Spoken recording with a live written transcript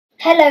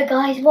Hello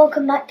guys,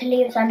 welcome back to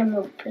Leaves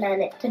Animal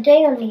Planet.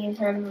 Today on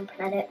Leaves Animal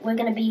Planet we're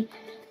going to be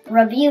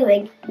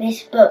reviewing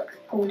this book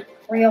called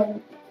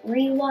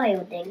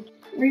Rewilding.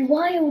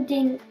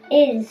 Rewilding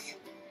is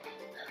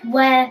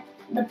where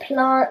you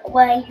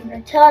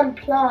return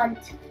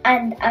plants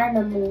and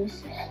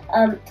animals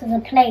to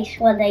the place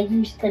where they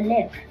used to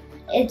live.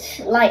 It's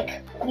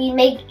like we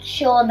make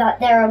sure that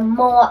there are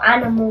more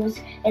animals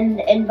in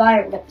the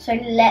environment. So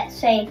let's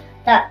say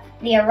that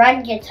the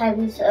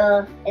orangutans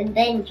are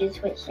endangered,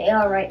 which they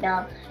are right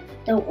now,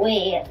 that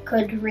we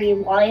could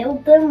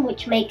rewild them,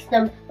 which makes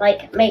them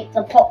make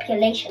the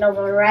population of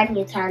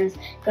orangutans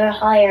go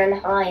higher and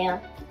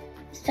higher.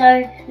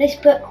 So this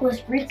book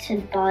was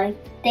written by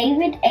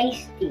David A.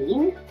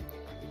 Steen.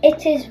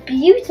 It is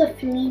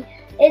beautifully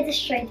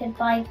illustrated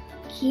by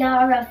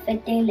Chiara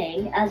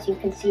Fedele, as you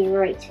can see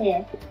right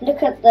here.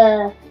 Look at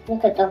the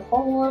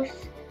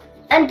horse.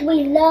 And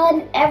we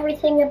learn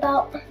everything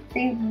about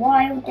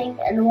rewilding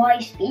and why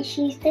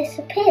species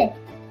disappear.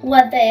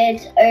 Whether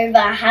it's over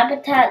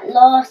habitat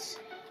loss,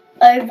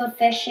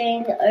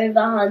 overfishing,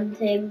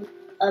 overhunting,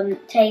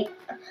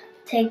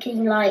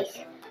 taking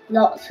lots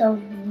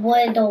of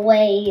wood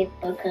away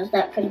because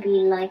that could be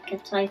like a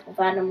type of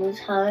animal's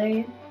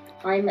home.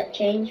 Climate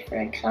change, for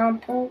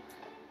example,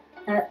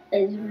 that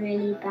is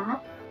really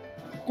bad.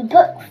 The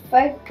book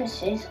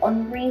focuses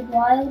on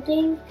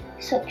rewilding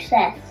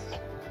success.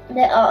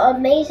 There are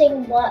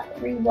amazing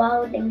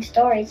rewilding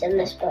stories in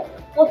this book.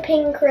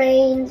 Whooping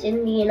cranes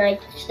in the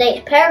United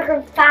States,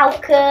 peregrine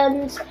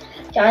falcons,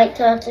 giant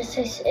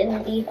tortoises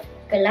in the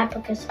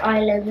Galápagos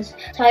Islands,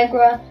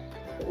 tiger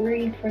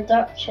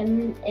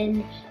reproduction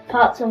in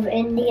parts of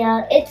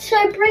India. It's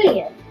so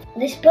brilliant.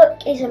 This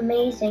book is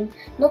amazing.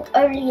 Not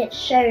only it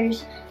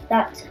shows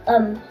that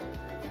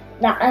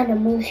that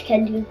animals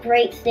can do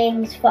great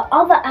things for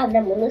other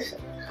animals,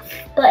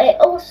 but it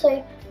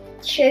also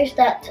shows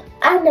that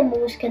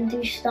animals can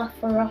do stuff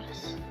for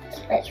us.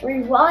 Let's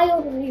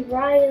rewild,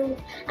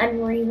 and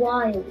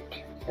rewild.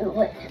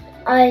 What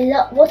I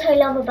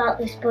love about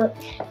this book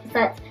is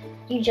that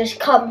you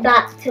just come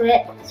back to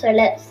it. So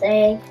let's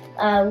say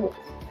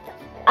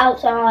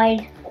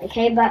outside, I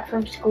came back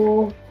from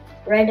school,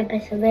 read a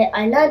bit of it,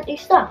 I learned new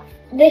stuff.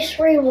 This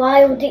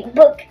rewilding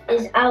book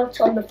is out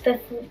on the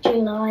 5th of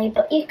July,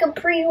 but you can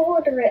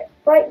pre-order it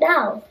right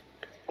now.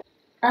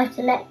 I've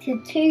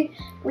selected 2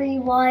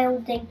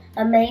 rewilding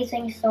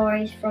amazing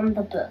stories from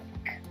the book.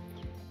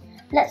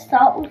 Let's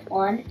start with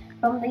one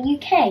from the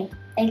UK,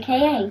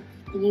 aka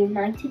the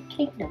United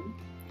Kingdom.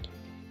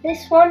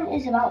 This one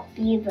is about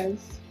beavers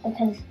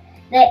because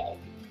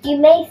you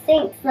may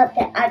think that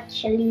they're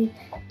actually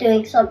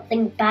doing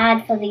something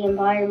bad for the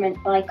environment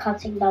by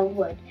cutting down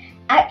wood.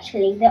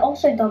 Actually, they're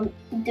also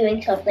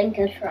doing something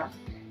good for us.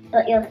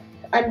 But there's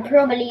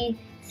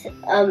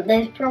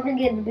probably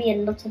going to be a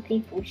lot of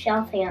people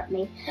shouting at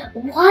me,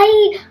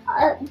 why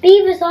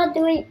beavers aren't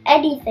doing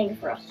anything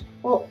for us?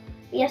 Well,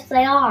 yes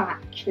they are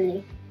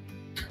actually.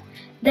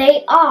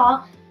 They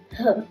are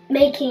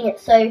making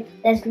it so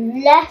there's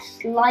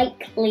less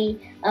likely,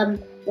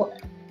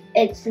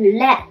 it's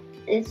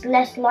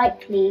less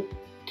likely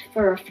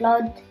for a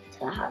flood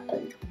to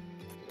happen.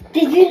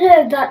 Did you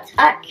know that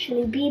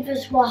actually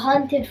beavers were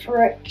hunted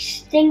for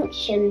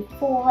extinction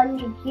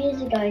 400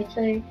 years ago?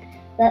 So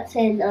that's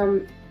in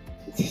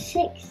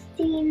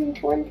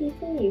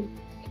 1623.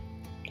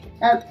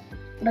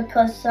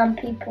 Because some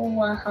people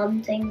were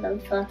hunting them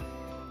for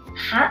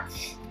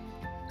hats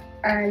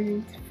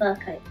and fur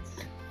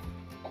coats.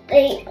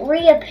 They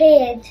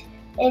reappeared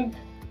in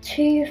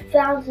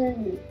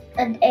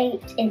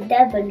 2008 in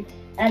Devon.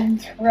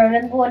 And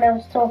remember when I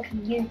was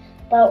talking to you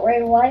about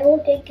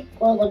rewilding?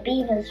 Well, the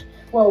beavers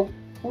were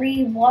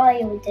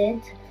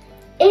rewilded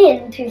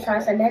in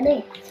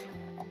 2008.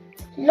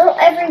 Not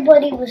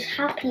everybody was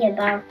happy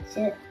about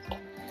it,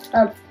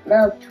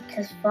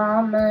 because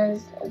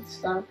farmers and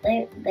stuff,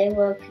 they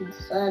were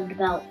concerned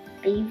about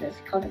beavers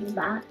coming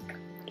back.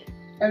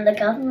 And the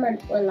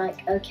government were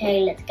like,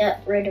 okay, let's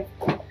get rid of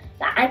them.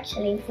 But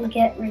actually, if we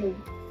get rid of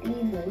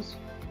beavers,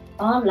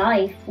 our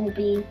life will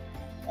be,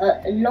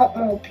 a lot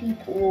more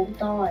people will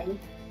die.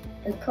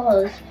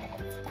 Because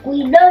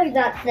we know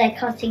that they're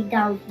cutting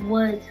down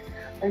wood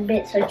and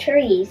bits of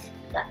trees,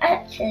 but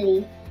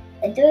actually,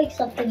 they're doing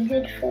something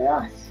good for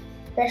us.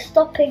 They're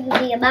stopping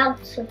the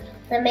amounts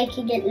they're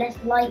making it less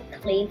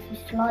likely for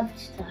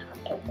floods to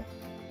happen.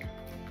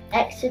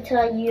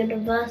 Exeter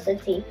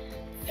University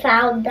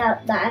found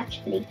out that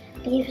actually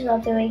beavers are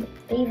doing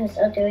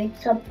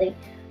something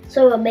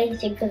so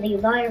amazing for the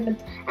environment,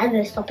 and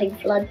they're stopping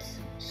floods.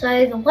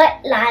 So the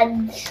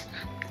wetlands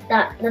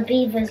that the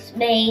beavers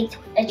made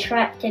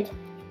attracted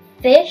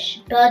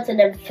fish, birds and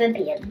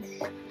amphibians,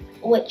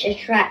 which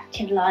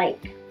attracted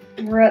like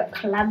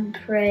brook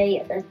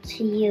lamprey, a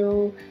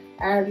teal,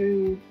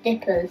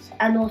 dippers,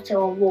 and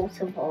also a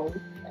water vole.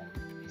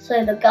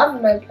 So the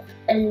government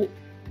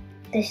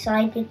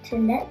decided to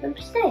let them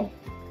stay.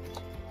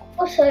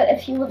 Also,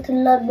 if you want to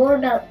learn more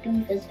about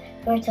beavers,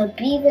 go to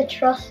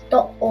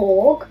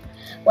beavertrust.org,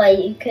 where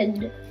you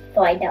can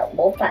find out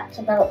more facts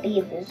about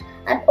beavers,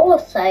 and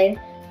also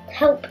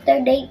help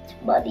donate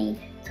money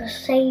to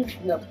save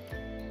them.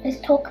 Let's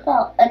talk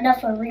about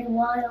another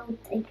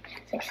rewilding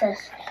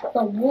success,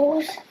 the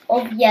wolves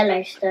of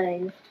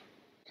Yellowstone.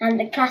 And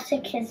the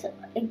classic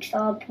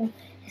example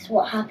is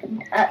what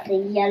happened at the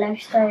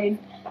Yellowstone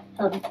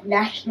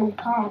National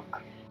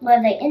Park,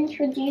 where they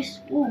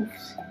introduced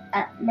wolves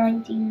at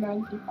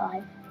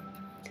 1995.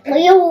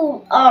 We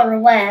all are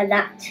aware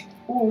that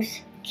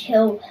wolves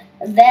kill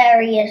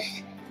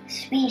various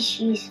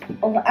species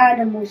of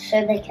animals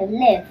so they can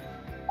live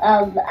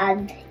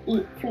and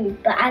eat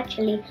food, but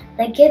actually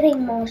they're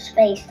giving more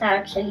space to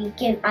actually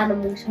give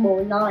animals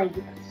more lives.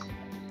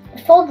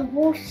 Before the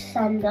wolves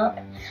stand up,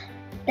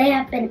 they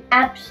have been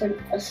absent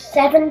for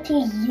 70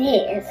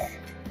 years.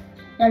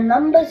 The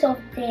numbers of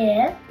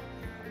deer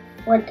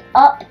went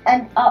up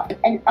and up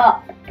and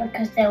up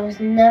because there was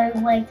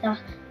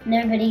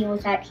nobody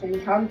was actually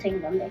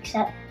hunting them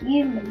except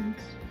humans.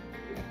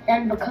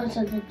 Then because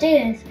of the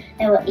deers,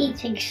 they were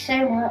eating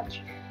so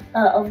much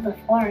of the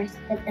forest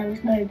that there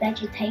was no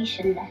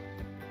vegetation left.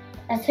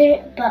 As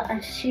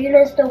soon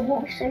as the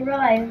wolves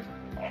arrived,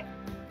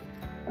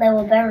 there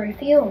were very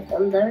few of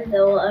them though,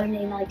 there were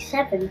only like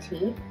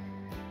 70.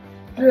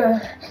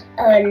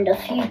 And a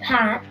few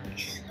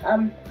packs,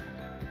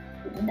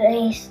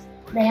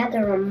 they had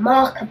a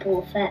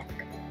remarkable effect.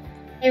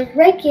 They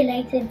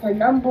regulated the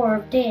number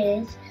of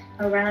deers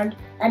around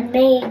and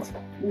made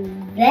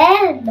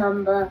their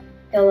number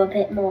go a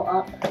bit more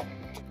up.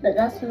 But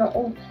that's not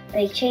all.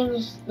 They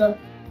changed the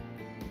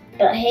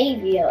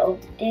behavior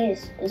of the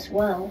deers as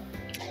well.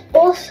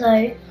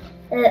 Also,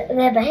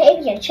 their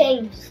behavior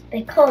changed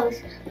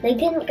because they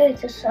didn't go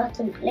to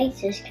certain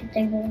places because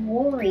they were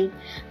worried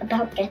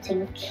about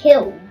getting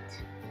killed.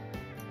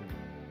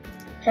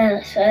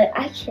 So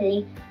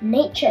actually,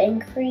 nature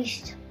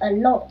increased a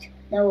lot.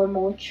 There were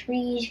more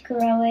trees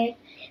growing,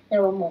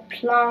 there were more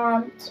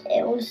plants.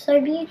 It was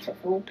so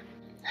beautiful.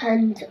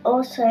 And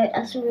also,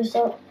 as a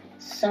result,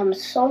 some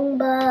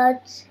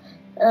songbirds,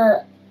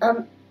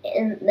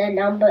 in their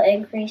number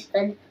increased,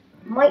 and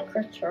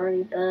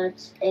migratory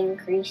birds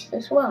increased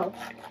as well.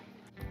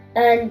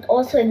 And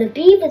also the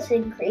beavers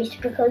increased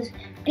because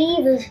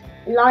beavers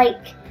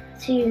like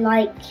to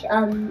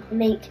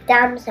make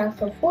dams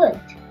out of wood,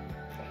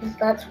 because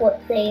that's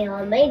what they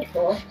are made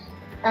for.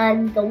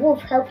 And the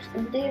wolf helps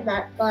them do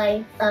that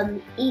by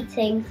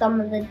eating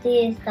some of the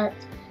deer that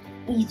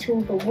eat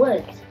all the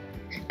wood.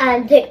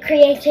 And it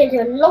created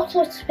a lot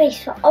of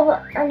space for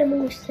other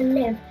animals to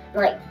live,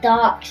 like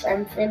ducks,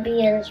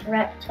 amphibians,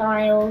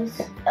 reptiles.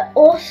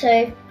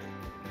 Also,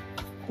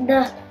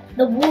 the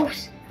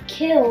wolves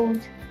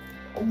killed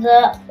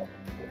the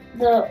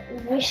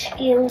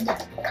white-billed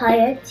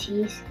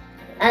coyotes,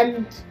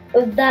 and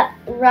with that,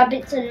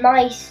 rabbits and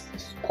mice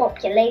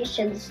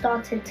population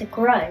started to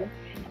grow.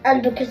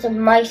 And because of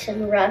mice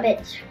and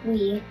rabbits,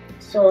 we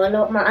saw a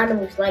lot more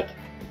animals like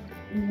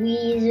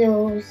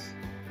weasels,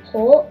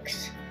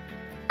 hawks,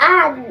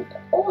 and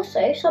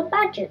also some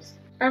badgers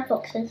and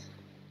foxes.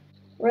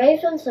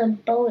 Ravens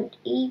and bald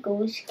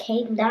eagles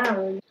came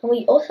down, and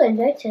we also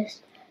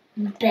noticed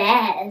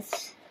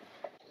bears.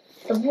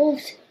 The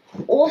wolves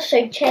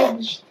also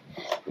changed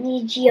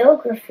the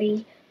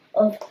geography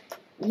of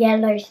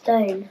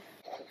Yellowstone,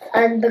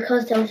 and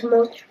because there was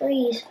more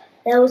trees,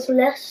 there was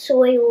less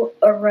soil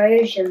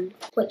erosion,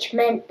 which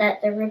meant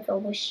that the river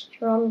was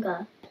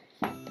stronger.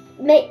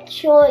 Make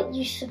sure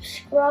you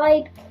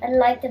subscribe and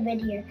like the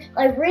video.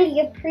 I really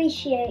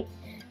appreciate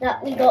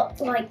that we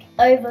got like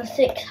over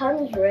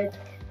 600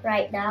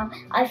 right now.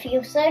 I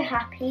feel so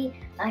happy.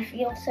 I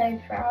feel so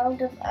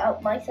proud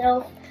of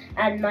myself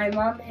and my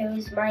mum, who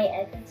is my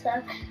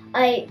editor.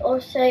 I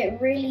also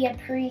really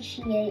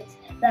appreciate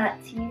that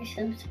you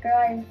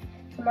subscribe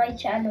to my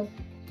channel.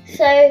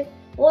 So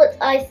what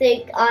I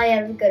think I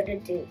am gonna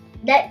do,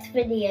 next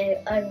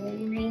video I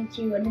will read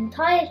you an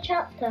entire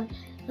chapter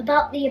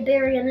about the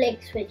Iberian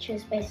Lynx, which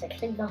is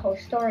basically the whole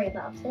story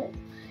about it.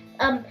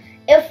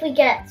 If we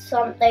get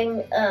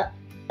something, a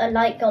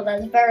like goal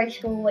that's very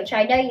small, which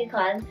I know you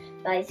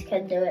guys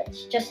can do it,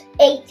 it's just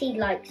 80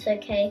 likes,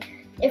 okay?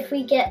 If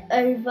we get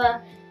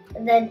over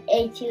then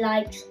 80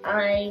 likes,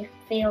 I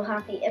feel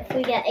happy. If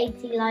we get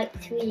 80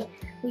 likes,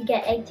 we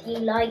get 80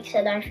 likes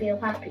and I feel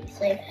happy.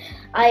 So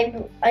I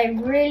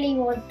really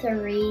want to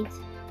read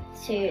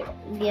to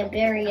the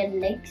Iberian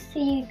Lynx to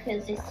you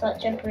because it's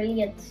such a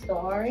brilliant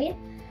story.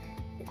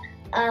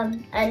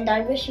 And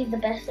I wish you the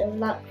best of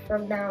luck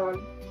from now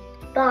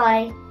on.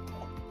 Bye.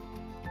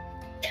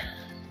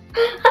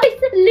 I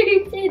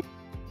saluted.